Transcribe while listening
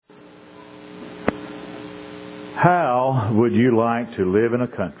How would you like to live in a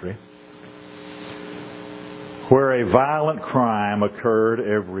country where a violent crime occurred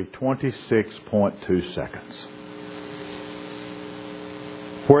every 26.2 seconds?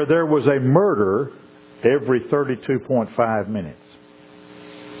 Where there was a murder every 32.5 minutes?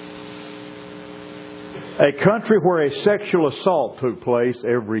 A country where a sexual assault took place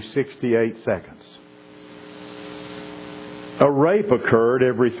every 68 seconds. A rape occurred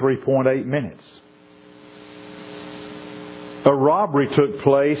every 3.8 minutes. A robbery took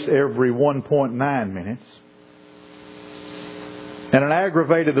place every 1.9 minutes. And an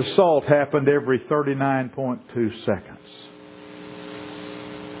aggravated assault happened every 39.2 seconds.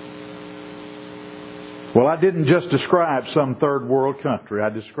 Well, I didn't just describe some third world country. I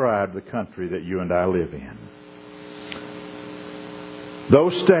described the country that you and I live in.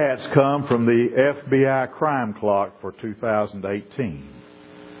 Those stats come from the FBI crime clock for 2018.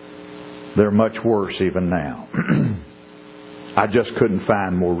 They're much worse even now. I just couldn't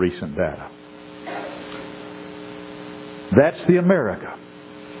find more recent data. That's the America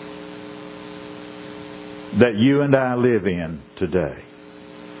that you and I live in today.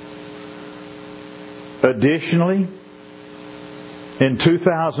 Additionally, in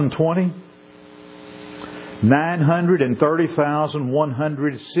 2020,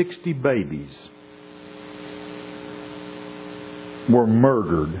 930,160 babies were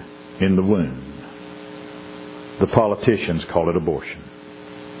murdered in the womb. The politicians call it abortion.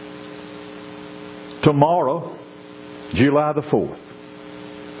 Tomorrow, July the 4th,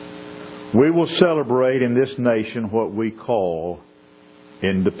 we will celebrate in this nation what we call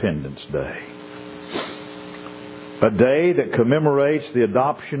Independence Day. A day that commemorates the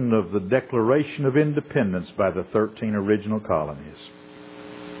adoption of the Declaration of Independence by the 13 original colonies.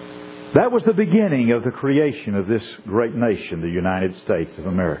 That was the beginning of the creation of this great nation, the United States of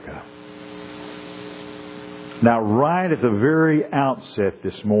America. Now, right at the very outset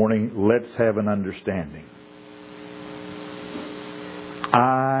this morning, let's have an understanding.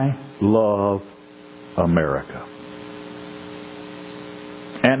 I love America.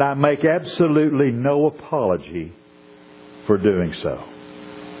 And I make absolutely no apology for doing so.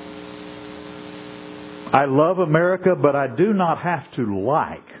 I love America, but I do not have to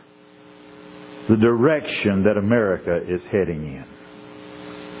like the direction that America is heading in.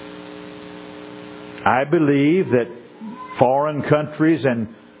 I believe that foreign countries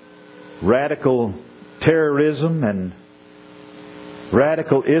and radical terrorism and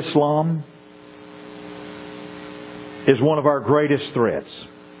radical Islam is one of our greatest threats.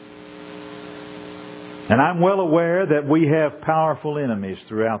 And I'm well aware that we have powerful enemies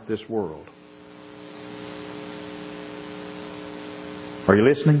throughout this world. Are you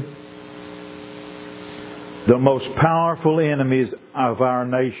listening? The most powerful enemies of our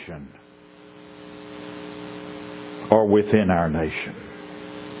nation are within our nation.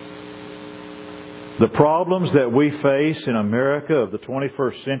 The problems that we face in America of the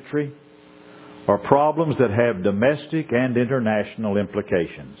 21st century are problems that have domestic and international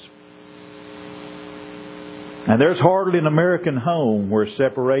implications. And there's hardly an American home where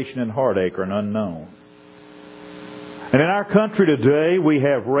separation and heartache are unknown. And in our country today, we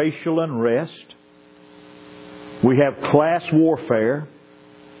have racial unrest. We have class warfare.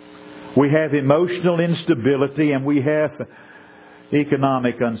 We have emotional instability, and we have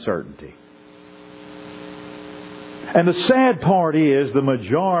economic uncertainty. And the sad part is the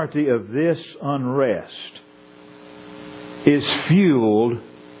majority of this unrest is fueled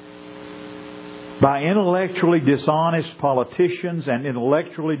by intellectually dishonest politicians and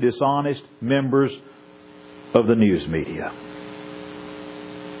intellectually dishonest members of the news media.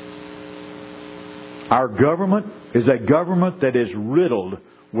 Our government is a government that is riddled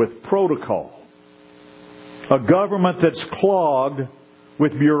with protocol. A government that's clogged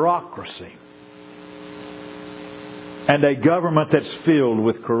with bureaucracy. And a government that's filled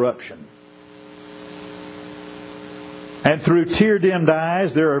with corruption. And through tear-dimmed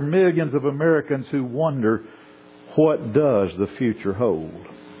eyes, there are millions of Americans who wonder, what does the future hold?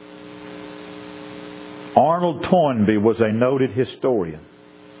 Arnold Toynbee was a noted historian.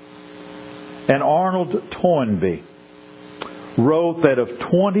 And Arnold Toynbee wrote that of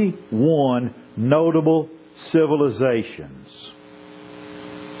 21 notable civilizations,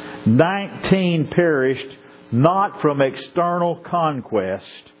 19 perished not from external conquest,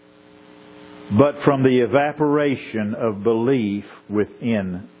 but from the evaporation of belief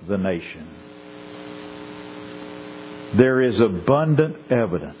within the nation. There is abundant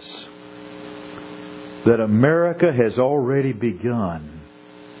evidence that America has already begun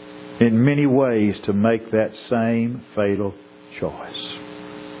in many ways to make that same fatal choice.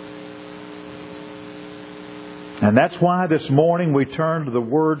 And that's why this morning we turn to the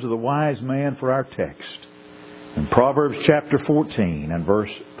words of the wise man for our text. In Proverbs chapter 14 and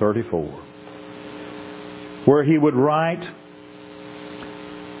verse 34. Where he would write,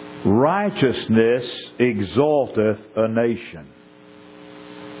 righteousness exalteth a nation,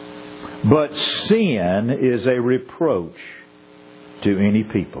 but sin is a reproach to any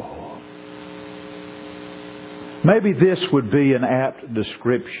people. Maybe this would be an apt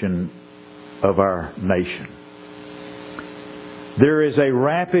description of our nation. There is a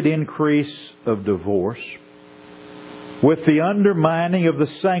rapid increase of divorce with the undermining of the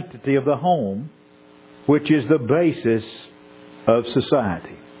sanctity of the home, which is the basis of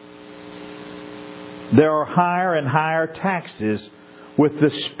society. There are higher and higher taxes with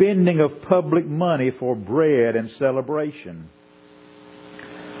the spending of public money for bread and celebration.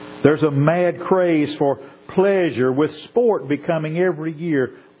 There's a mad craze for pleasure, with sport becoming every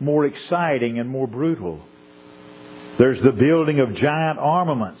year more exciting and more brutal. There's the building of giant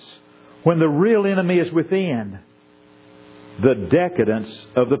armaments when the real enemy is within. The decadence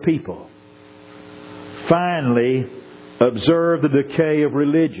of the people. Finally, observe the decay of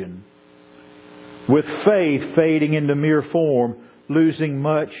religion, with faith fading into mere form, losing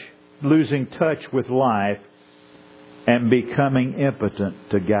touch with life, and becoming impotent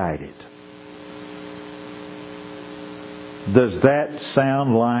to guide it. Does that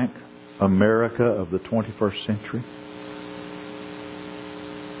sound like America of the 21st century?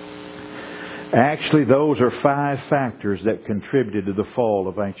 Actually, those are 5 factors that contributed to the fall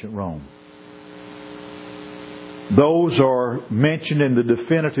of ancient Rome. Those are mentioned in the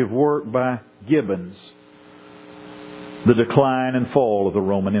definitive work by Gibbons, The Decline and Fall of the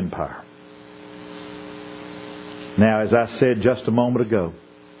Roman Empire. Now, as I said just a moment ago,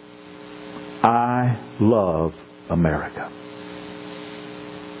 I love America.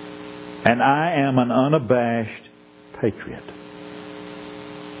 And I am an unabashed patriot.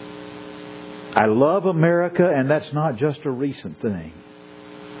 I love America, and that's not just a recent thing.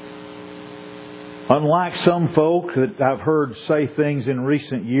 Unlike some folk that I've heard say things in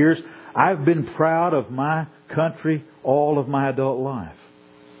recent years, I've been proud of my country all of my adult life.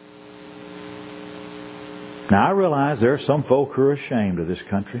 Now, I realize there are some folk who are ashamed of this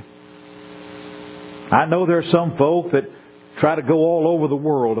country. I know there are some folk that try to go all over the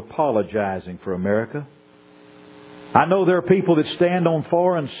world apologizing for America. I know there are people that stand on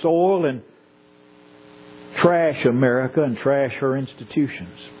foreign soil and trash America and trash her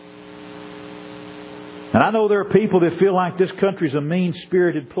institutions. And I know there are people that feel like this country's a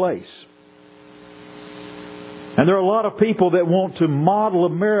mean-spirited place. And there are a lot of people that want to model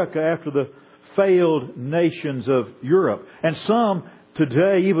America after the failed nations of Europe. And some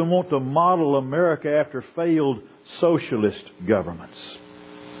today even want to model America after failed socialist governments.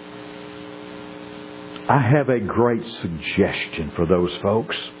 I have a great suggestion for those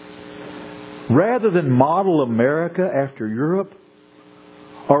folks. Rather than model America after Europe,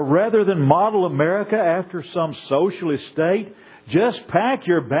 or rather than model America after some socialist state, just pack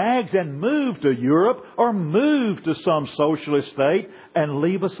your bags and move to Europe or move to some socialist state and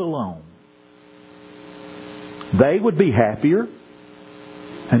leave us alone. They would be happier,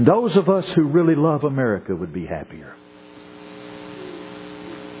 and those of us who really love America would be happier.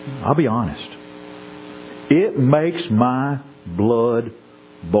 I'll be honest. It makes my blood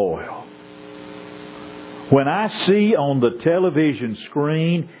boil when I see on the television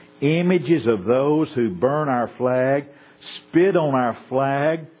screen images of those who burn our flag, spit on our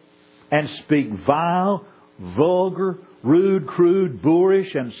flag, and speak vile, vulgar, rude, crude,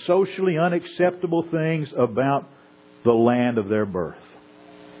 boorish, and socially unacceptable things about the land of their birth.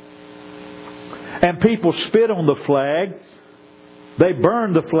 And people spit on the flag, they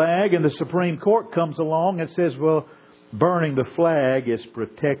burn the flag, and the Supreme Court comes along and says, well, burning the flag is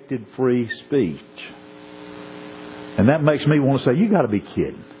protected free speech. And that makes me want to say, you got to be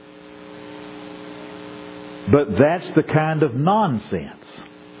kidding. But that's the kind of nonsense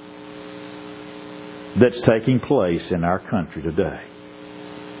that's taking place in our country today.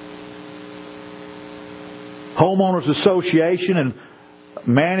 Homeowners Association and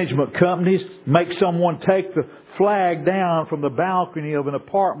management companies make someone take the flag down from the balcony of an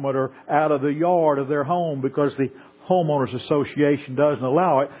apartment or out of the yard of their home because the Homeowners Association doesn't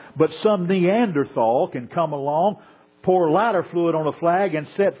allow it. But some Neanderthal can come along, pour lighter fluid on a flag and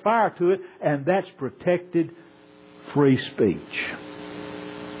set fire to it, and that's protected free speech.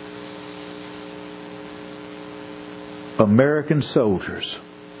 American soldiers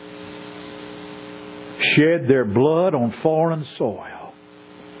shed their blood on foreign soil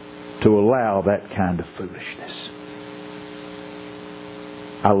to allow that kind of foolishness.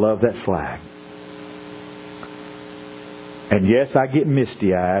 I love that flag. And yes, I get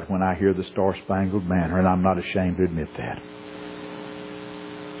misty-eyed when I hear the Star-Spangled Banner, and I'm not ashamed to admit that.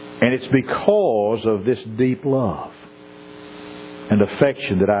 And it's because of this deep love and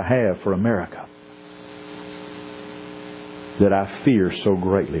affection that I have for America that I fear so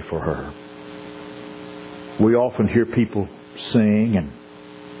greatly for her. We often hear people sing, and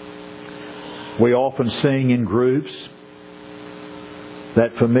we often sing in groups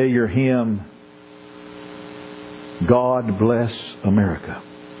that familiar hymn, God Bless America.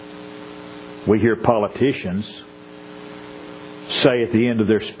 We hear politicians say at the end of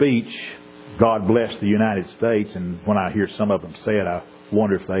their speech, God bless the United States, and when I hear some of them say it, I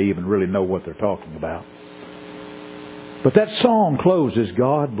wonder if they even really know what they're talking about. But that song closes,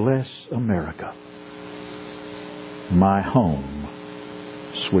 God bless America, my home,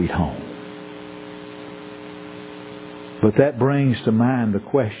 sweet home. But that brings to mind the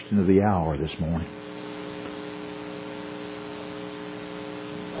question of the hour this morning.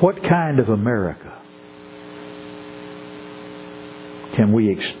 What kind of America can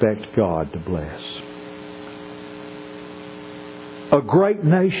we expect God to bless? A great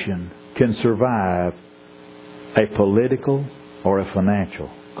nation can survive a political or a financial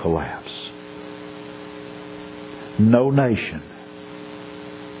collapse. No nation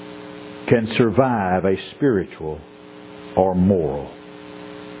can survive a spiritual or moral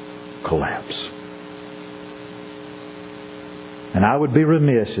collapse. And I would be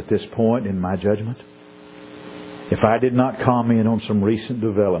remiss at this point in my judgment if I did not comment on some recent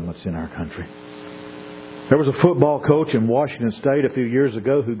developments in our country. There was a football coach in Washington State a few years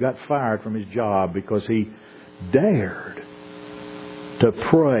ago who got fired from his job because he dared to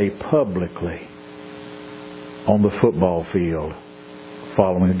pray publicly on the football field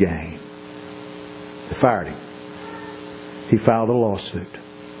following a game. They fired him. He filed a lawsuit.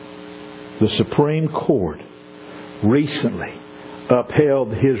 The Supreme Court recently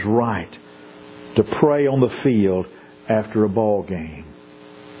upheld his right to pray on the field after a ball game.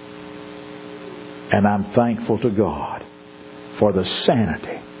 And I'm thankful to God for the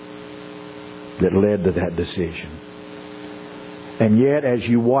sanity that led to that decision. And yet, as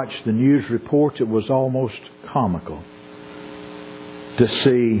you watch the news reports, it was almost comical to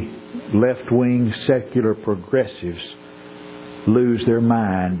see left-wing secular progressives lose their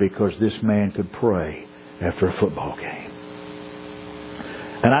mind because this man could pray after a football game.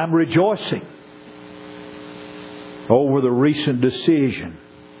 And I'm rejoicing over the recent decision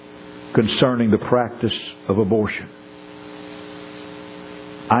concerning the practice of abortion.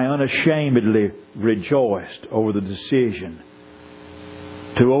 I unashamedly rejoiced over the decision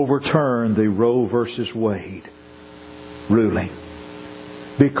to overturn the Roe versus Wade ruling,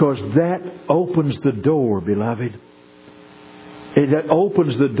 because that opens the door, beloved. It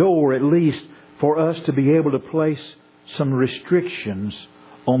opens the door, at least, for us to be able to place some restrictions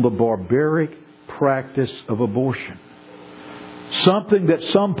on the barbaric practice of abortion. Something that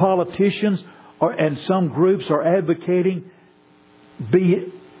some politicians and some groups are advocating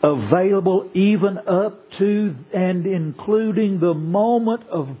be available even up to and including the moment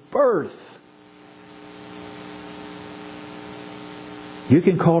of birth. You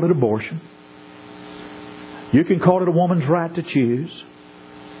can call it abortion. You can call it a woman's right to choose.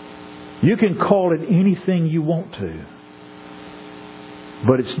 You can call it anything you want to.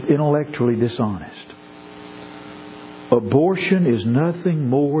 But it's intellectually dishonest. Abortion is nothing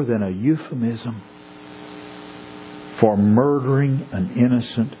more than a euphemism for murdering an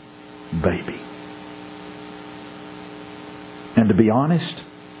innocent baby. And to be honest,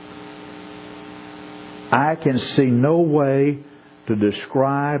 I can see no way to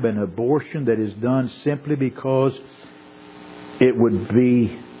describe an abortion that is done simply because it would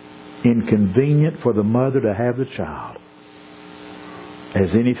be inconvenient for the mother to have the child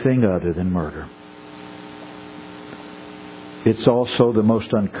as anything other than murder. It's also the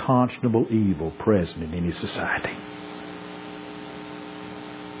most unconscionable evil present in any society.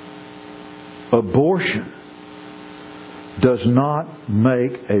 Abortion does not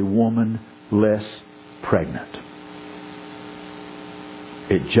make a woman less pregnant.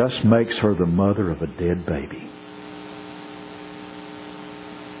 It just makes her the mother of a dead baby.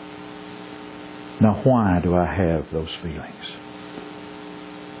 Now, why do I have those feelings?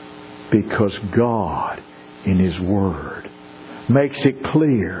 Because God, in His Word, makes it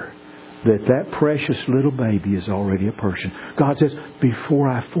clear that that precious little baby is already a person. God says, before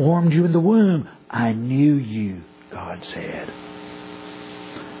I formed you in the womb, I knew you, God said.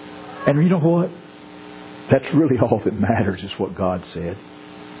 And you know what? That's really all that matters, is what God said.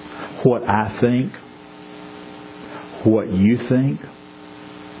 What I think, what you think,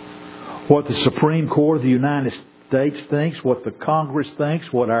 what the Supreme Court of the United States thinks, what the Congress thinks,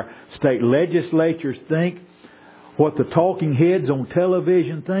 what our state legislatures think, what the talking heads on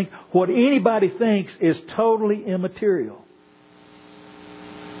television think, what anybody thinks is totally immaterial.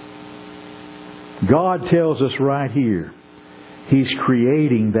 God tells us right here, He's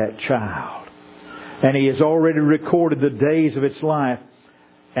creating that child. And He has already recorded the days of its life.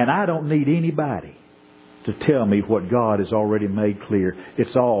 And I don't need anybody to tell me what God has already made clear.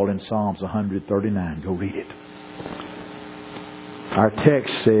 It's all in Psalms 139. Go read it. Our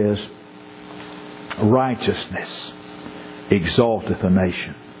text says, righteousness exalteth a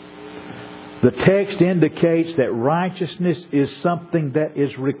nation. The text indicates that righteousness is something that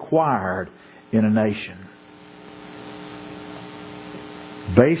is required in a nation.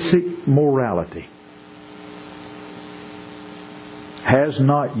 Basic morality has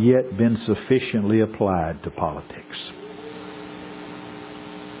not yet been sufficiently applied to politics.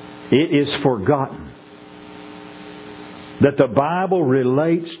 It is forgotten that the Bible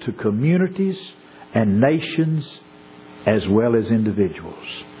relates to communities and nations as well as individuals.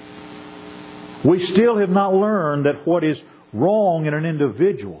 We still have not learned that what is wrong in an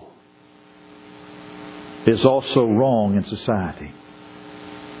individual is also wrong in society.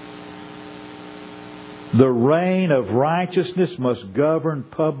 The reign of righteousness must govern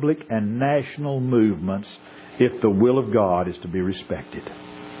public and national movements if the will of God is to be respected.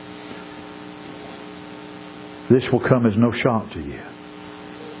 This will come as no shock to you.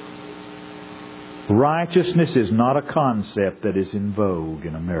 Righteousness is not a concept that is in vogue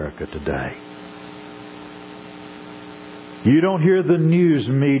in America today. You don't hear the news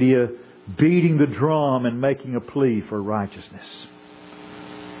media beating the drum and making a plea for righteousness.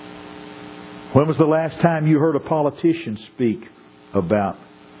 When was the last time you heard a politician speak about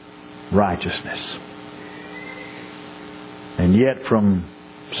righteousness? And yet from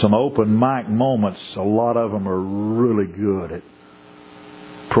some open mic moments, a lot of them are really good at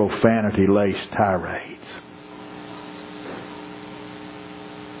profanity-laced tirades.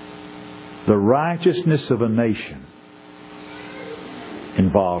 The righteousness of a nation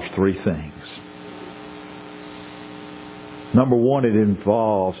involves three things. Number one, it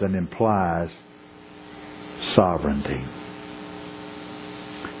involves and implies sovereignty.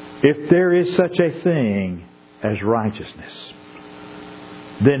 If there is such a thing as righteousness,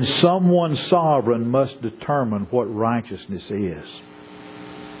 then someone sovereign must determine what righteousness is.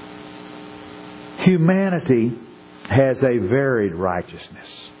 Humanity has a varied righteousness.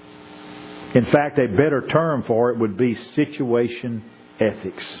 In fact, a better term for it would be situation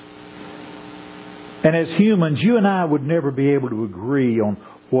ethics. And as humans, you and I would never be able to agree on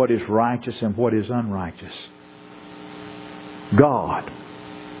what is righteous and what is unrighteous. God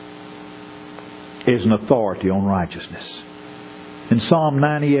is an authority on righteousness. In Psalm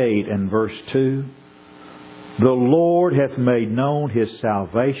 98 and verse 2, the Lord hath made known His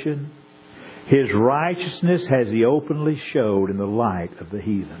salvation. His righteousness has He openly showed in the light of the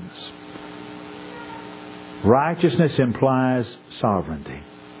heathens. Righteousness implies sovereignty.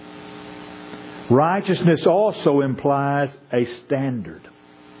 Righteousness also implies a standard.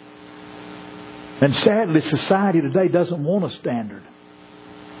 And sadly, society today doesn't want a standard.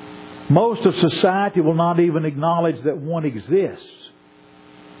 Most of society will not even acknowledge that one exists.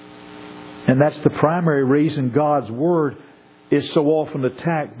 And that's the primary reason God's Word is so often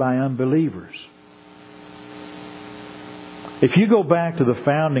attacked by unbelievers. If you go back to the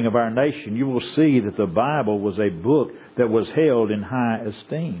founding of our nation, you will see that the Bible was a book that was held in high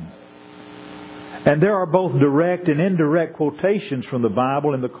esteem. And there are both direct and indirect quotations from the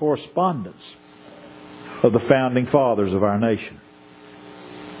Bible in the correspondence of the founding fathers of our nation.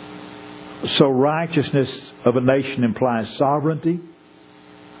 So righteousness of a nation implies sovereignty,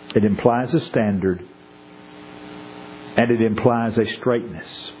 it implies a standard, and it implies a straightness.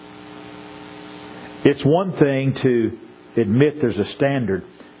 It's one thing to admit there's a standard.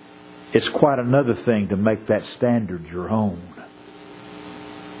 It's quite another thing to make that standard your own.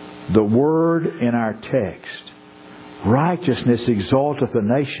 The word in our text, righteousness exalteth a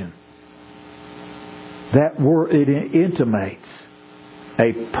nation. That word, it intimates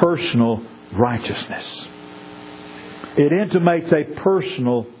a personal righteousness. It intimates a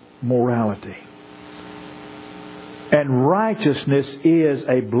personal morality. And righteousness is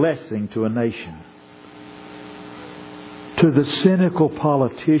a blessing to a nation. To the cynical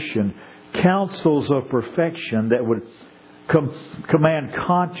politician, counsels of perfection that would command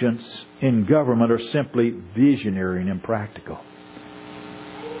conscience in government are simply visionary and impractical.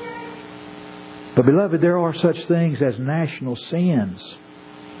 But beloved, there are such things as national sins.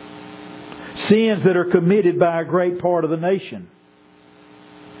 Sins that are committed by a great part of the nation.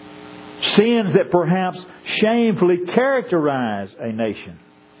 Sins that perhaps shamefully characterize a nation.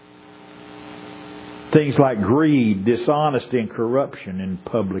 Things like greed, dishonesty, and corruption in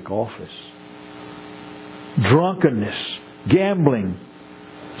public office. Drunkenness, gambling,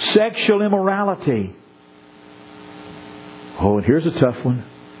 sexual immorality. Oh, and here's a tough one.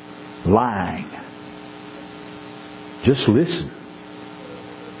 Lying. Just listen.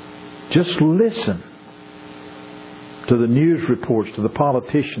 Just listen to the news reports, to the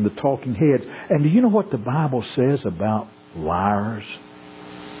politicians, the talking heads. And do you know what the Bible says about liars?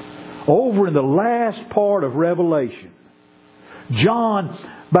 Over in the last part of Revelation, John,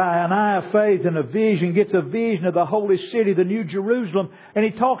 by an eye of faith and a vision, gets a vision of the holy city, the New Jerusalem, and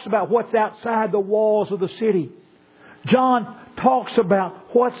he talks about what's outside the walls of the city. John talks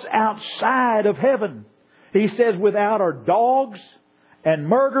about what's outside of heaven. He says, without are dogs and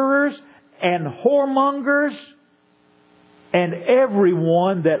murderers and whoremongers and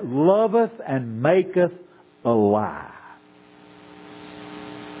everyone that loveth and maketh a lie.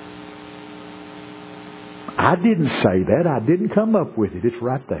 I didn't say that. I didn't come up with it. It's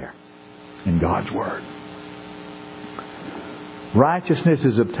right there in God's Word. Righteousness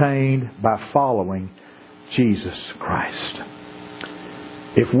is obtained by following Jesus Christ.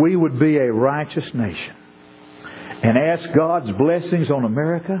 If we would be a righteous nation and ask God's blessings on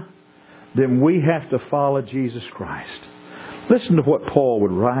America, then we have to follow Jesus Christ. Listen to what Paul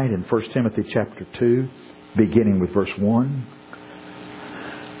would write in 1 Timothy chapter 2, beginning with verse 1.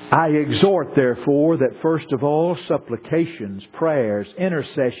 I exhort, therefore, that first of all supplications, prayers,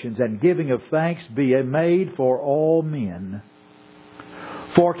 intercessions, and giving of thanks be made for all men,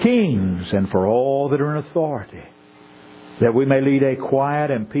 for kings, and for all that are in authority, that we may lead a quiet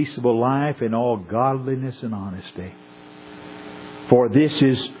and peaceable life in all godliness and honesty. For this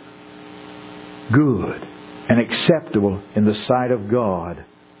is good and acceptable in the sight of God,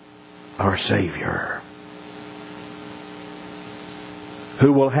 our Savior,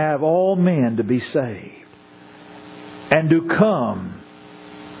 who will have all men to be saved and to come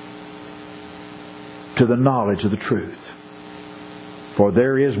to the knowledge of the truth. For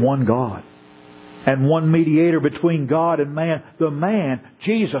there is one God and one mediator between God and man, the man,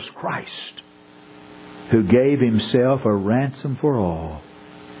 Jesus Christ, who gave Himself a ransom for all,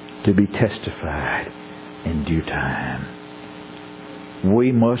 to be testified in due time.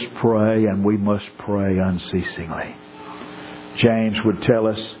 We must pray, and we must pray unceasingly. James would tell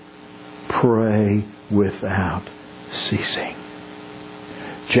us, pray without ceasing.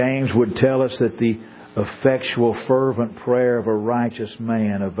 James would tell us that the effectual fervent prayer of a righteous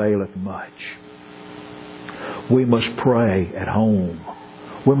man availeth much. We must pray at home.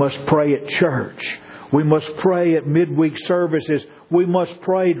 We must pray at church. We must pray at midweek services. We must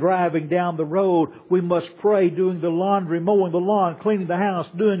pray driving down the road. We must pray doing the laundry, mowing the lawn, cleaning the house,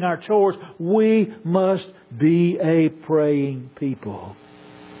 doing our chores. We must be a praying people.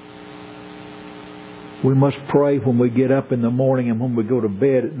 We must pray when we get up in the morning and when we go to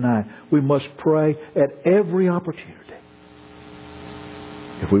bed at night. We must pray at every opportunity.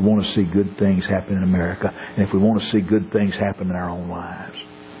 If we want to see good things happen in America, and if we want to see good things happen in our own lives.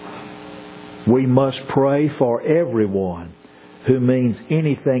 We must pray for everyone who means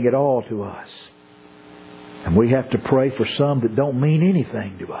anything at all to us. And we have to pray for some that don't mean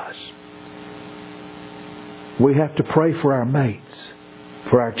anything to us. We have to pray for our mates,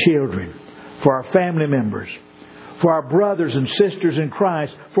 for our children, for our family members, for our brothers and sisters in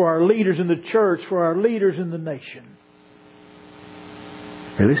Christ, for our leaders in the church, for our leaders in the nation.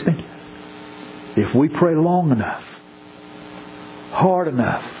 Are you listening? If we pray long enough, hard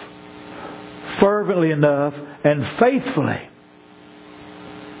enough, fervently enough, and faithfully,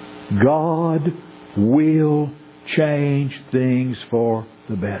 God will change things for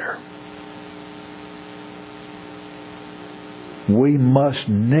the better. We must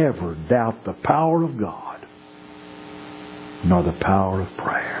never doubt the power of God, nor the power of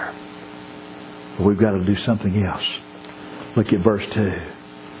prayer. But we've got to do something else. Look at verse 2.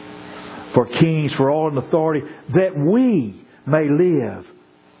 For kings, for all in authority, that we may live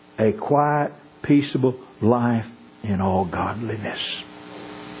a quiet, peaceable life in all godliness.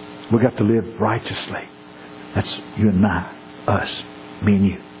 We've got to live righteously. That's you and I, us, me and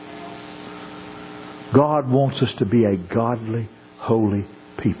you. God wants us to be a godly, holy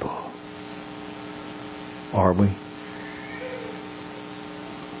people. Are we?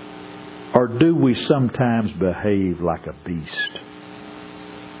 Or do we sometimes behave like a beast?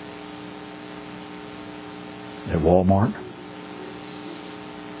 At Walmart?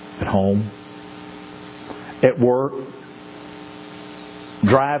 At home? At work?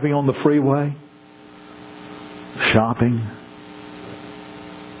 Driving on the freeway? Shopping?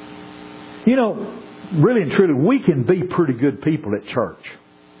 You know, really and truly, we can be pretty good people at church.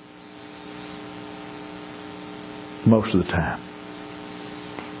 Most of the time.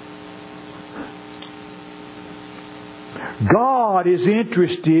 God is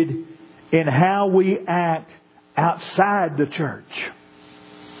interested in how we act outside the church.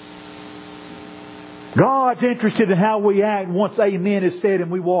 God's interested in how we act once amen is said and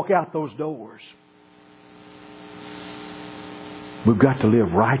we walk out those doors. We've got to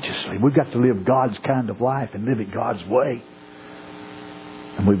live righteously. We've got to live God's kind of life and live it God's way.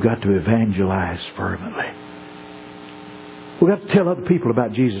 And we've got to evangelize fervently. We've got to tell other people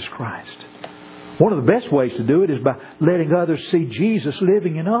about Jesus Christ. One of the best ways to do it is by letting others see Jesus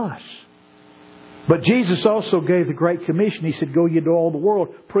living in us. But Jesus also gave the Great Commission. He said, go ye into all the world,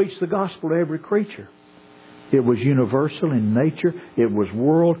 preach the gospel to every creature. It was universal in nature. It was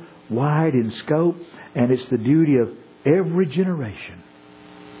worldwide in scope. And it's the duty of every generation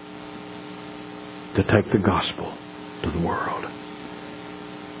to take the gospel to the world.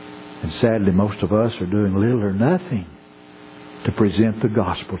 And sadly, most of us are doing little or nothing to present the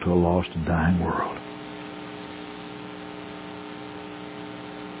gospel to a lost and dying world.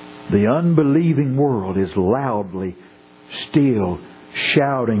 The unbelieving world is loudly still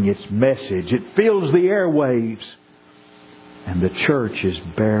shouting its message. It fills the airwaves. And the church is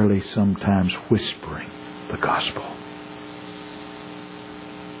barely sometimes whispering the gospel.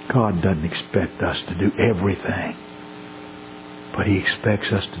 God doesn't expect us to do everything, but He expects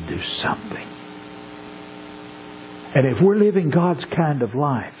us to do something. And if we're living God's kind of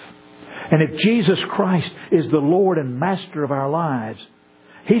life, and if Jesus Christ is the Lord and Master of our lives,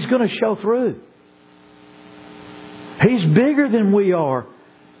 He's going to show through. He's bigger than we are.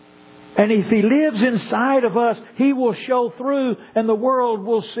 And if He lives inside of us, He will show through and the world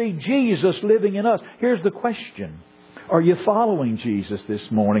will see Jesus living in us. Here's the question. Are you following Jesus this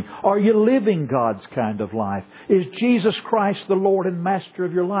morning? Are you living God's kind of life? Is Jesus Christ the Lord and Master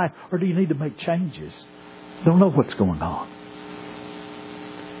of your life? Or do you need to make changes? Don't know what's going on.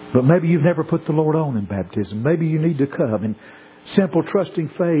 But maybe you've never put the Lord on in baptism. Maybe you need to come in simple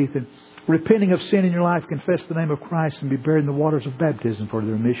trusting faith and repenting of sin in your life, confess the name of Christ and be buried in the waters of baptism for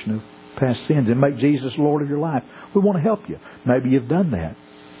the remission of past sins and make Jesus Lord of your life. We want to help you. Maybe you've done that.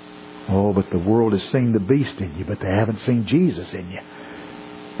 Oh, but the world has seen the beast in you, but they haven't seen Jesus in you.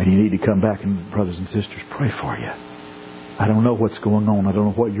 And you need to come back and, brothers and sisters, pray for you. I don't know what's going on. I don't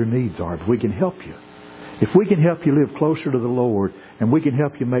know what your needs are, but we can help you. If we can help you live closer to the Lord and we can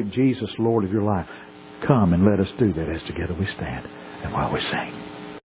help you make Jesus Lord of your life, come and let us do that as together we stand and while we sing.